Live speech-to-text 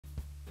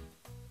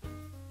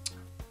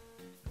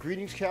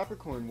Greetings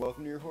Capricorn,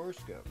 welcome to your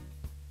horoscope.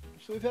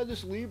 So we've had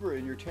this Libra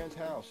in your 10th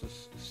house,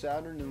 this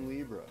Saturn in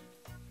Libra.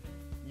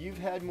 You've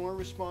had more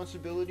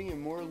responsibility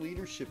and more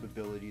leadership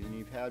ability than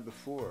you've had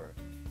before.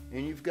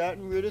 And you've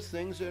gotten rid of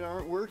things that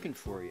aren't working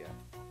for you.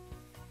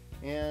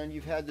 And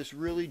you've had this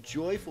really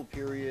joyful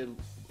period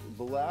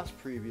the last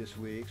previous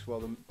weeks while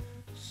the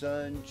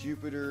Sun,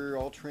 Jupiter,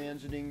 all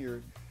transiting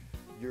your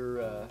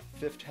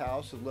 5th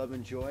house of love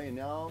and joy, and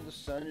now the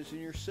Sun is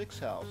in your 6th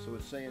house, so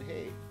it's saying,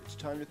 hey, it's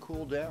time to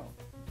cool down.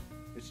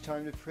 It's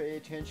time to pay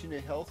attention to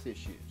health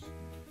issues.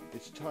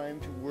 It's time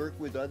to work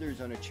with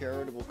others on a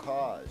charitable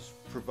cause,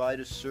 provide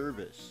a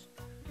service.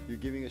 You're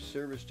giving a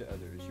service to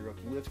others, you're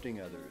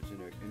uplifting others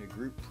in a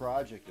group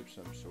project of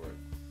some sort.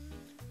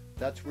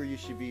 That's where you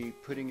should be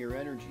putting your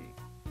energy.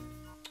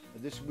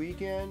 This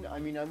weekend, I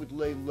would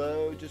lay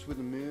low just with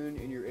the moon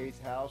in your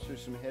 8th house.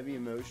 There's some heavy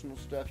emotional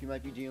stuff you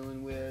might be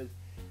dealing with.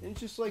 And it's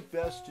just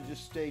best to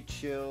just stay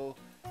chill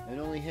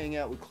and only hang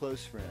out with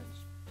close friends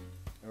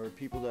or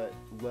people that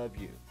love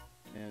you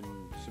and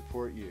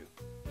support you.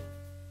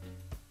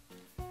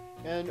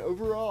 And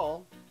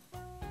overall,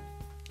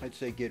 I'd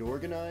say get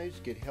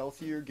organized, get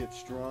healthier, get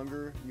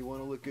stronger. You want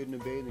to look good in a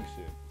bathing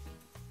suit.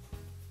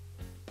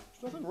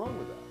 There's nothing wrong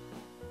with that.